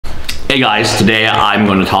Hey guys, today I'm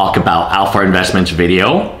going to talk about Alpha Investments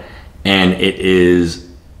video, and it is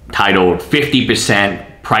titled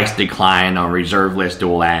 50% price decline on reserve list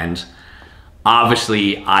dual lands.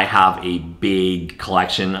 Obviously, I have a big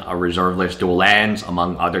collection of reserve list dual lands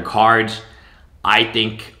among other cards. I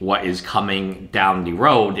think what is coming down the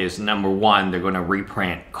road is, number one, they're going to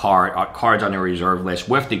reprint cards on the reserve list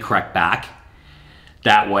with the correct back.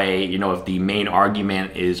 That way, you know, if the main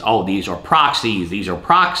argument is, oh, these are proxies,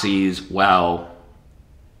 well,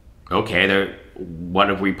 okay, what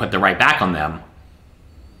if we put the right back on them?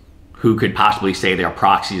 Who could possibly say they're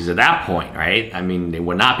proxies at that point, right? I mean, they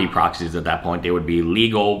would not be proxies at that point. They would be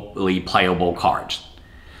legally playable cards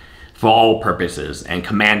for all purposes. And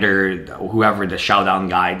Commander, whoever the showdown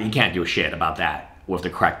guy, he can't do shit about that with the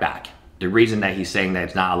correct back. The reason that he's saying that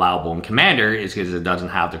it's not allowable in Commander is because it doesn't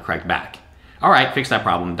have the correct back. All right, fix that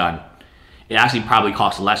problem, done. It actually probably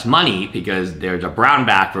costs less money because there's a brown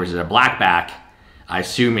back versus a black back. I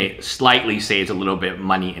assume it slightly saves a little bit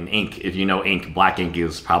money in ink. If you know ink, black ink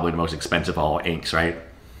is probably the most expensive of all inks, right?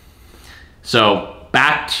 So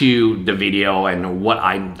back to the video and what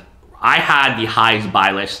I had the highest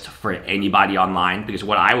buy list for anybody online, because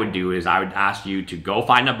what I would do is I would ask you to go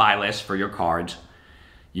find a buy list for your cards.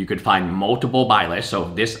 You could find multiple buy lists. So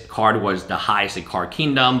if this card was the highest at Card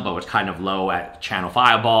Kingdom, but was kind of low at Channel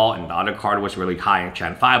Fireball, and the other card was really high in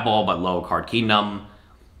Channel Fireball, but low at Card Kingdom,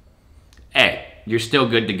 hey, you're still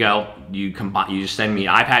good to go. You just send me,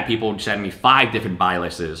 I've had people send me 5 different buy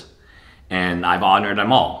lists, and I've honored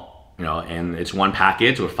them all. You know, and it's one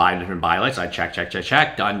package with 5 different buy lists. I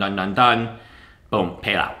check, done, boom,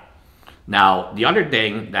 paid out. Now, the other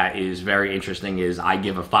thing that is very interesting is I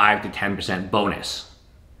give a 5 to 10% bonus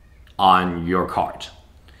on your cards.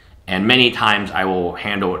 And many times I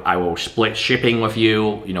will split shipping with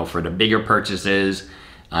you, you know, for the bigger purchases.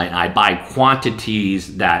 I buy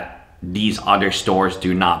quantities that these other stores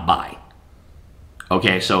do not buy.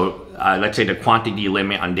 Okay, so let's say the quantity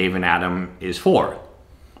limit on Dave and Adam is 4.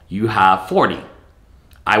 You have 40.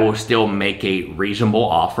 I will still make a reasonable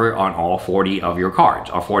offer on all 40 of your cards,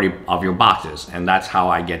 or 40 of your boxes, and that's how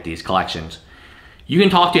I get these collections. You can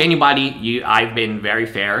talk to anybody. I've been very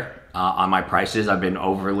fair on my prices. I've been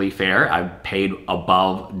overly fair. I've paid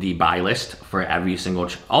above the buy list for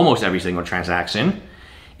almost every single transaction.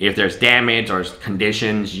 If there's damage or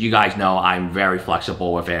conditions, you guys know I'm very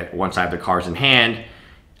flexible with it. Once I have the cards in hand,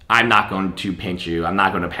 I'm not going to pinch you. I'm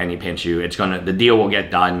not going to penny pinch you. The deal will get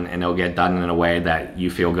done, and it'll get done in a way that you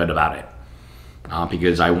feel good about it.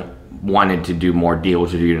 Because I wanted to do more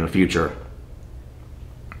deals with you in the future.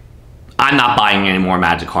 I'm not buying any more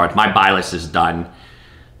Magic cards. My buy list is done.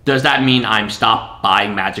 Does that mean I'm stopped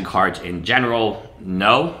buying Magic cards in general?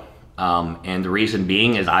 No. And the reason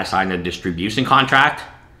being is I signed a distribution contract.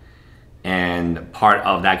 And part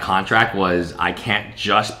of that contract was I can't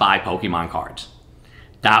just buy Pokemon cards.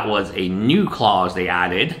 That was a new clause they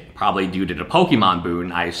added, probably due to the Pokemon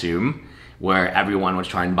boon, I assume, where everyone was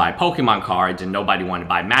trying to buy Pokemon cards and nobody wanted to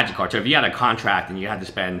buy Magic cards. So if you had a contract and you had to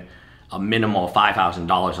spend a minimum of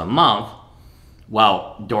 $5,000 a month,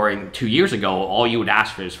 well, during 2 years ago, all you would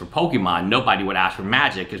ask for is for Pokemon. Nobody would ask for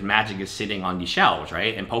Magic because Magic is sitting on the shelves,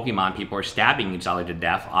 right? And Pokemon, people are stabbing each other to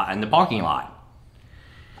death in the parking lot.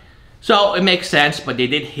 So it makes sense, but they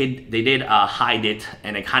did hide it,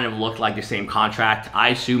 and it kind of looked like the same contract. I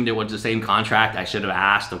assumed it was the same contract. I should have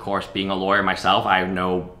asked. Of course, being a lawyer myself, I have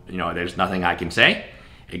no, you know, there's nothing I can say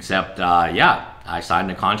except, yeah, I signed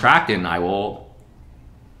the contract, and I will.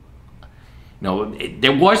 No,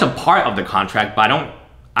 there was a part of the contract, but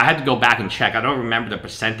I had to go back and check. I don't remember the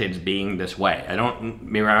percentage being this way. I don't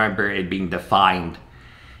remember it being defined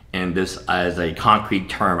in this as a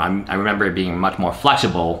concrete term. I remember it being much more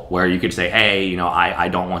flexible, where you could say, hey, you know, I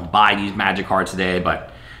don't want to buy these Magic cards today,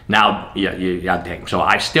 but now you got to take them. So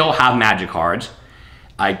I still have Magic cards.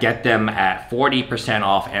 I get them at 40%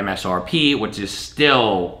 off MSRP, which is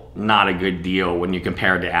still not a good deal when you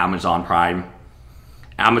compare it to Amazon Prime.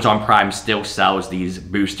 Amazon Prime still sells these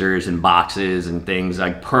boosters and boxes and things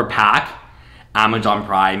like per pack. Amazon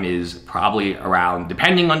Prime is probably around,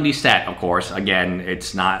 depending on the set, of course. Again,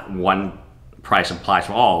 it's not one price applies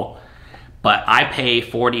for all, but I pay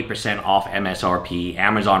 40% off MSRP.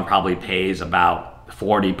 Amazon probably pays about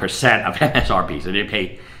 40% of MSRP, so they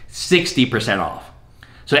pay 60% off.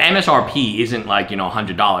 So MSRP isn't like, you know,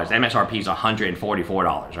 $100. MSRP is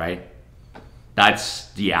 $144, right?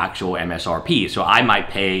 That's the actual MSRP. So I might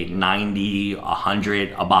pay $90,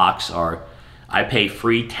 $100 a box, or I pay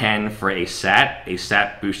free 10 for a set. A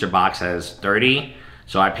set booster box has 30.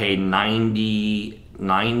 So I paid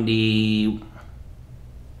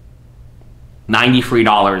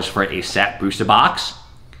 $93 for a set booster box.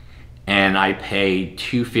 and I pay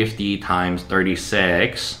 $250 times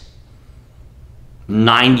 36,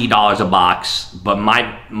 $90 a box. But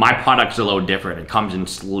my product's a little different. It comes in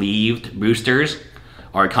sleeved boosters,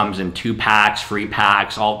 or it comes in 2 packs, 3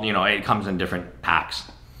 packs, all, you know, it comes in different packs.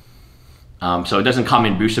 So it doesn't come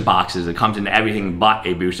in booster boxes. It comes in everything but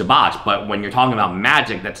a booster box. But when you're talking about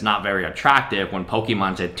Magic, that's not very attractive when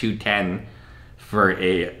Pokemon's at $210 for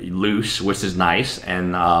a loose, which is nice,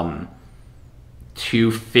 and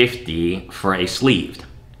 $250 for a sleeved.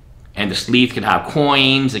 And the sleeve can have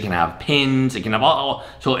coins, it can have pins, it can have all,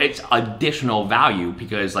 so it's additional value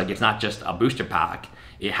because like it's not just a booster pack.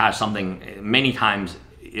 It has something. Many times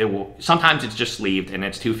it will, sometimes it's just sleeved and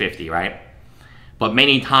it's $250, right? But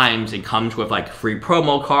many times it comes with like free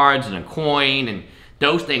promo cards and a coin, and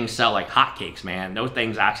those things sell like hotcakes, man. Those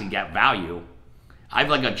things actually get value. I have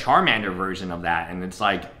like a Charmander version of that, and it's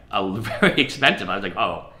like very expensive. I was like,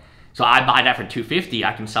 oh, so I buy that for $250.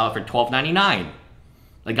 I can sell it for $12.99.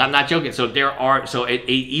 Like, I'm not joking. So there are, so it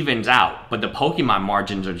evens out, but the Pokemon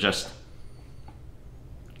margins are just,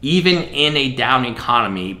 even in a down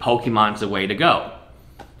economy, Pokemon's the way to go.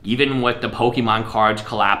 Even with the Pokemon cards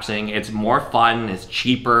collapsing, it's more fun, it's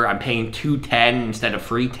cheaper. I'm paying $210 instead of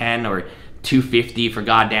 $310 or $250 for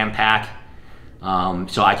goddamn pack.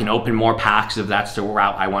 So I can open more packs if that's the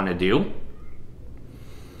route I want to do.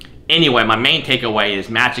 Anyway, my main takeaway is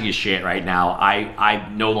Magic is shit right now. I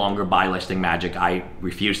no longer buy listing Magic. I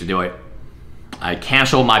refuse to do it. I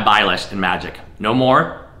cancel my buy list in Magic. No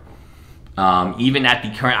more. Even at the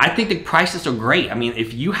current, I think the prices are great. I mean,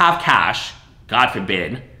 if you have cash, God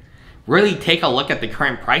forbid, really take a look at the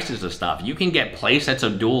current prices of stuff. You can get playsets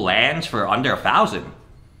of dual lands for under $1,000.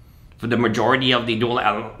 For the majority of the dual,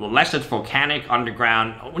 unless it's Volcanic,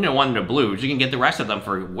 Underground, you know, one of the blues, you can get the rest of them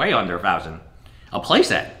for way under $1,000. A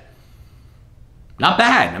playset. Not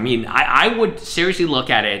bad. I mean, I would seriously look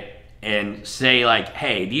at it and say like,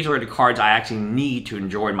 hey, these are the cards I actually need to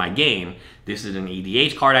enjoy my game. This is an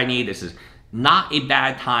EDH card I need. This is not a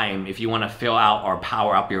bad time if you want to fill out or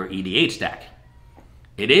power up your EDH deck.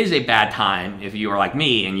 It is a bad time if you are like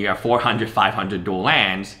me and you have 400, 500 dual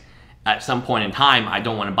lands. At some point in time, I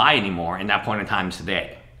don't want to buy anymore, and that point in time is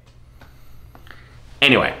today.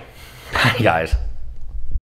 Anyway, bye guys.